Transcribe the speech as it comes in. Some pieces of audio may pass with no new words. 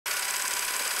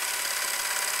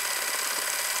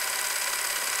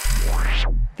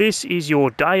This is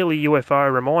your daily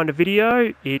UFO reminder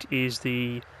video. It is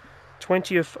the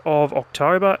 20th of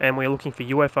October and we're looking for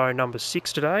UFO number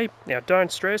 6 today. Now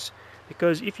don't stress,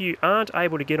 because if you aren't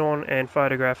able to get on and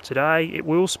photograph today, it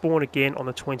will spawn again on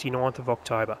the 29th of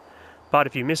October. But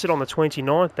if you miss it on the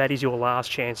 29th, that is your last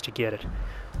chance to get it.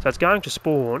 So it's going to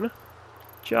spawn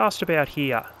just about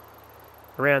here,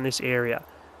 around this area.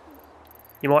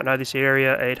 You might know this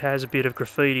area, it has a bit of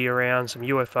graffiti around, some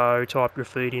UFO type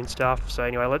graffiti and stuff. So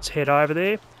anyway, let's head over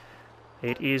there.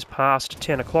 It is past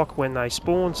 10 o'clock when they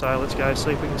spawn, so let's go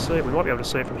see if we can see it. We might be able to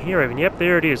see it from here even. Yep,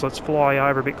 there it is. Let's fly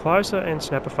over a bit closer and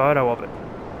snap a photo of it.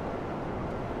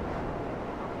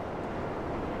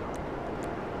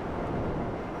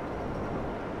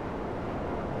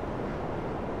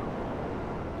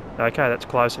 Okay, that's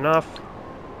close enough.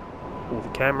 Pull the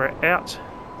camera out.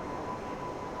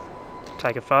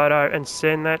 Take a photo and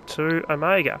send that to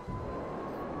Omega.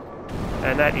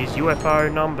 And that is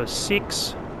UFO number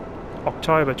 6,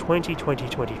 October 20,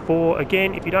 2024.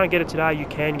 Again, if you don't get it today, you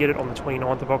can get it on the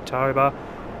 29th of October.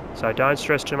 So don't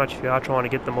stress too much if you are trying to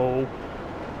get them all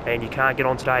and you can't get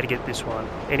on today to get this one.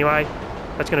 Anyway,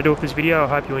 that's going to do it for this video. I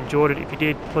hope you enjoyed it. If you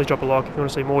did, please drop a like. If you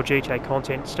want to see more GTA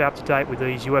content, stay up to date with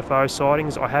these UFO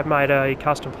sightings. I have made a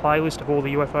custom playlist of all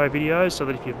the UFO videos so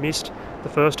that if you've missed the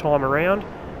first time around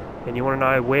and you want to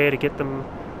know where to get them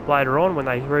later on when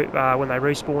they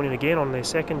respawn in again on their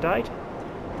second date,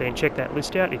 then check that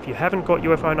list out. If you haven't got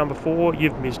UFO number 4,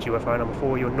 you've missed UFO number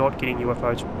 4. You're not getting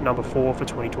UFO number 4 for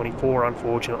 2024,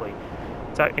 unfortunately.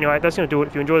 So anyway, that's going to do it.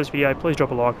 If you enjoyed this video, please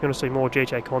drop a like. If you want to see more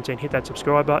GTA content, hit that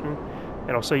subscribe button,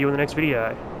 and I'll see you in the next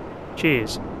video.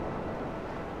 Cheers.